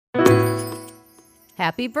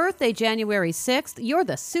Happy birthday, January 6th. You're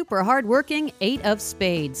the super hardworking 8 of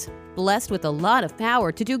spades. Blessed with a lot of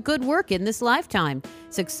power to do good work in this lifetime.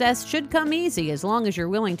 Success should come easy as long as you're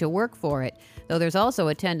willing to work for it. Though there's also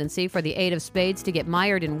a tendency for the 8 of spades to get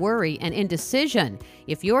mired in worry and indecision.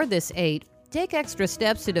 If you're this 8, take extra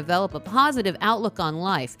steps to develop a positive outlook on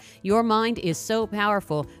life. Your mind is so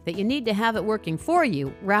powerful that you need to have it working for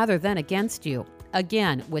you rather than against you.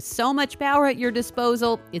 Again, with so much power at your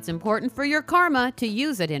disposal, it's important for your karma to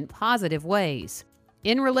use it in positive ways.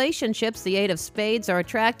 In relationships, the 8 of spades are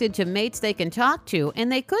attracted to mates they can talk to,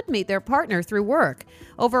 and they could meet their partner through work.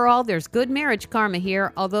 Overall, there's good marriage karma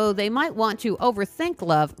here, although they might want to overthink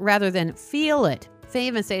love rather than feel it.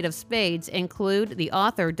 Famous 8 of spades include the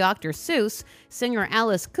author Dr. Seuss, singer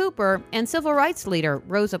Alice Cooper, and civil rights leader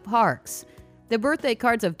Rosa Parks. The Birthday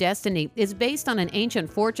Cards of Destiny is based on an ancient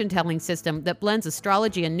fortune-telling system that blends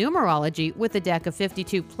astrology and numerology with a deck of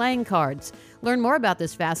 52 playing cards. Learn more about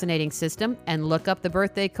this fascinating system and look up the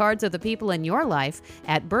birthday cards of the people in your life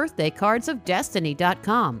at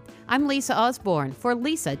birthdaycardsofdestiny.com. I'm Lisa Osborne for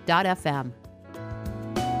Lisa.fm.